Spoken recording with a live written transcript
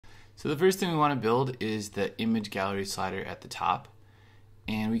So the first thing we want to build is the image gallery slider at the top.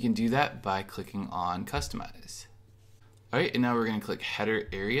 And we can do that by clicking on Customize. Alright, and now we're going to click Header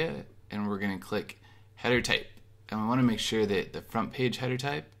Area, and we're going to click Header Type. And we want to make sure that the front page header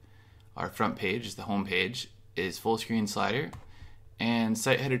type, our front page is the home page, is full screen slider. And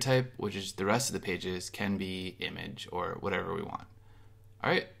site header type, which is the rest of the pages, can be image or whatever we want.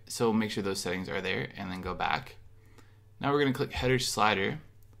 Alright, so make sure those settings are there and then go back. Now we're going to click Header Slider,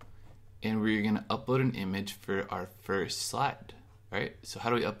 and we're going to upload an image for our first slide. Alright, so how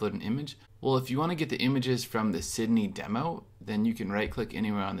do we upload an image? Well, if you want to get the images from the Sydney demo, then you can right click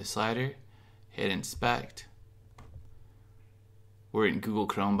anywhere on the slider, hit Inspect. We're in Google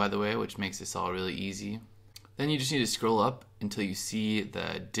Chrome, by the way, which makes this all really easy. Then you just need to scroll up until you see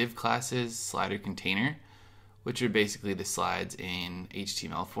the div classes slider container, which are basically the slides in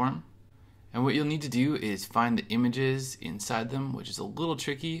HTML form. And what you'll need to do is find the images inside them, which is a little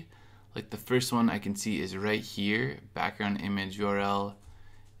tricky. Like the first one I can see is right here, background image URL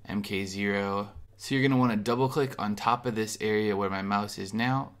MK0. So you're going to want to double click on top of this area where my mouse is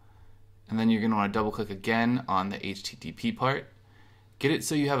now, and then you're going to want to double click again on the HTTP part. Get it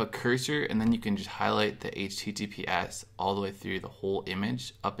so you have a cursor, and then you can just highlight the HTTPS all the way through the whole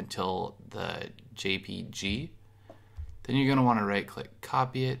image up until the JPG. Then you're going to want to right click,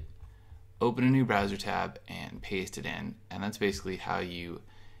 copy it, open a new browser tab, and paste it in. And that's basically how you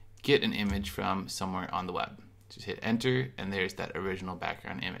get an image from somewhere on the web. Just hit enter, and there's that original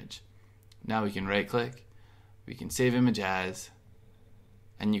background image. Now we can right click, we can save image as,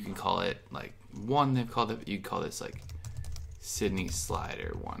 and you can call it like one, they've called it, you call this like Sydney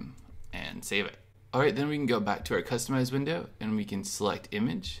Slider 1 and save it. Alright, then we can go back to our customize window and we can select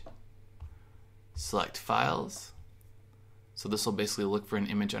image, select files. So this will basically look for an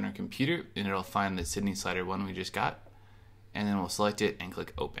image on our computer and it'll find the Sydney Slider 1 we just got, and then we'll select it and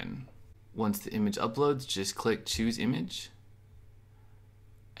click open. Once the image uploads, just click choose image,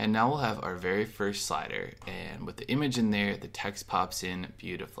 and now we'll have our very first slider, and with the image in there, the text pops in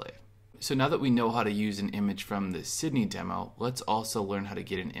beautifully. So now that we know how to use an image from the Sydney demo, let's also learn how to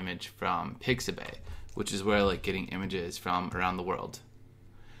get an image from Pixabay, which is where I like getting images from around the world.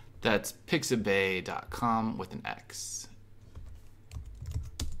 That's pixabay.com with an X.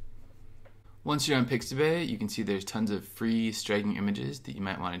 Once you're on Pixabay, you can see there's tons of free striking images that you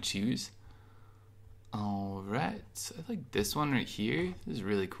might want to choose. Alright, so I like this one right here. This is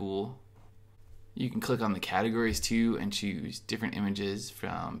really cool. You can click on the categories too and choose different images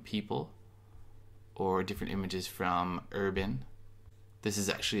from people or different images from urban. This is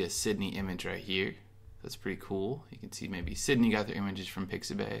actually a Sydney image right here. That's pretty cool. You can see maybe Sydney got their images from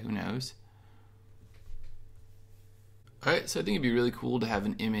Pixabay, who knows. Alright, so I think it'd be really cool to have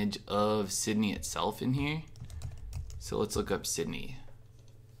an image of Sydney itself in here. So let's look up Sydney.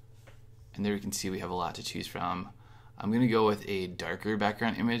 And there we can see we have a lot to choose from. I'm going to go with a darker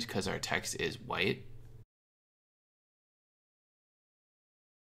background image because our text is white.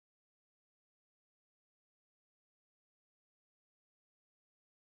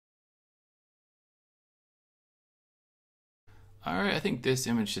 Alright, I think this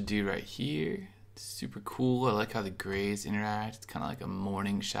image should do right here. It's super cool. I like how the grays interact. It's kind of like a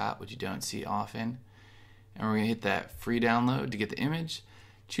morning shot, which you don't see often. And we're going to hit that free download to get the image.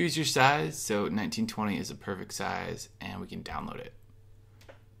 Choose your size, so 1920 is a perfect size, and we can download it.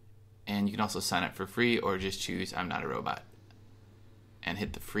 And you can also sign up for free or just choose I'm not a robot and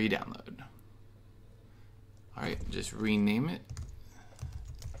hit the free download. Alright, just rename it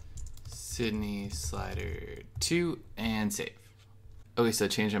Sydney Slider 2 and save. Okay, so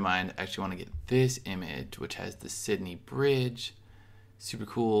change my mind. I actually want to get this image, which has the Sydney Bridge. Super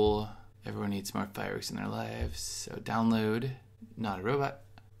cool. Everyone needs smart fireworks in their lives. So download, not a robot.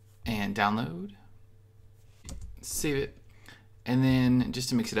 And download, save it, and then just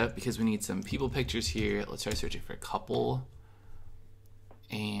to mix it up, because we need some people pictures here, let's try searching for a couple,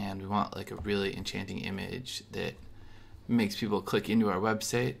 and we want like a really enchanting image that makes people click into our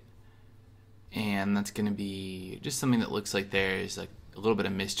website, and that's going to be just something that looks like there's like a little bit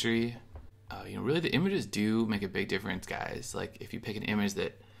of mystery. You know, really the images do make a big difference, guys. Like if you pick an image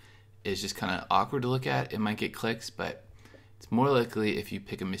that is just kind of awkward to look at, it might get clicks, but it's more likely if you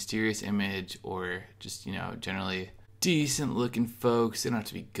pick a mysterious image or just, you know, generally decent looking folks. They don't have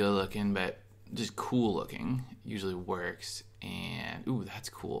to be good looking, but just cool looking usually works. And ooh, that's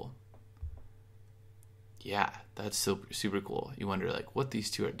cool. Yeah, that's super cool. You wonder like what these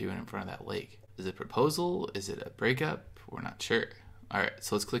two are doing in front of that lake. Is it a proposal? Is it a breakup? We're not sure. Alright,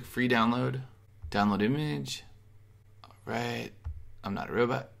 so let's click free download. Download image. Alright, I'm not a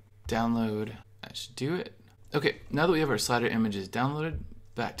robot. Download. That should do it. Okay, now that we have our slider images downloaded,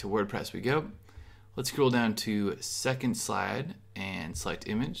 Back to WordPress we go. Let's scroll down to second slide and select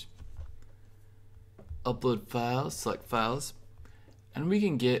image. Upload files, select files. And we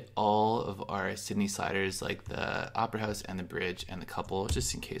can get all of our Sydney sliders like the Opera House and the Bridge and the couple,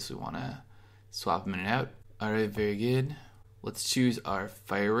 just in case we want to swap them in and out. All right, very good. Let's choose our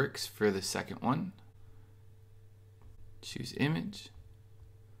fireworks for the second one. Choose image.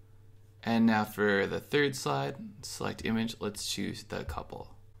 And now for the third slide, select image. Let's choose the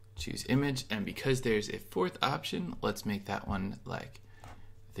couple. Choose image. And because there's a fourth option, let's make that one like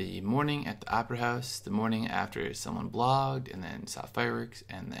the morning at the Opera House, the morning after someone blogged and then saw fireworks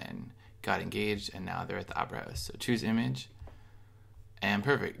and then got engaged and now they're at the Opera House. So choose image. And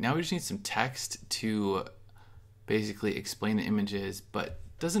perfect. Now we just need some text to basically explain the images, but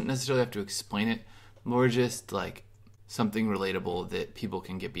doesn't necessarily have to explain it, more just like something relatable that people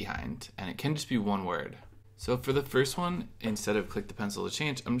can get behind. And it can just be one word. So for the first one, instead of click the pencil to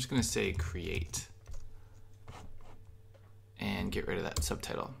change, I'm just going to say create and get rid of that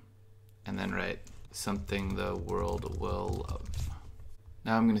subtitle. And then write something the world will love.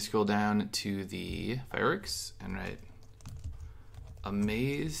 Now I'm going to scroll down to the fireworks and write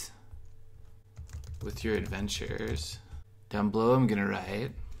amaze with your adventures. Down below I'm going to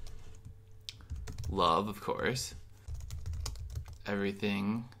write love, of course,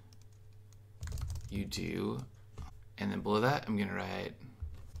 everything you do. And then below that I'm going to write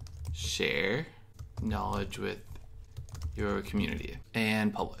share knowledge with your community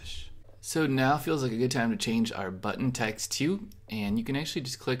and publish. So now feels like a good time to change our button text too, and you can actually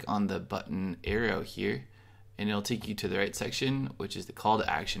just click on the button arrow here and it'll take you to the right section, which is the call to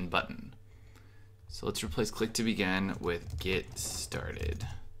action button. So let's replace click to begin with get started.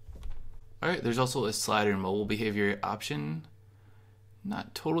 Alright, there's also a slider mobile behavior option.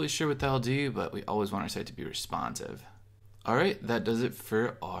 Not totally sure what that'll do, but we always want our site to be responsive. Alright, that does it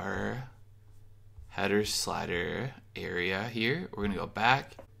for our header slider area here. We're going to go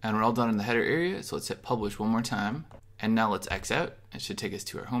back and we're all done in the header area. So let's hit publish one more time. And now let's X out. It should take us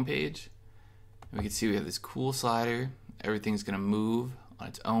to our home page. And we can see we have this cool slider. Everything's going to move on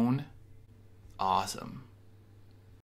its own. Awesome.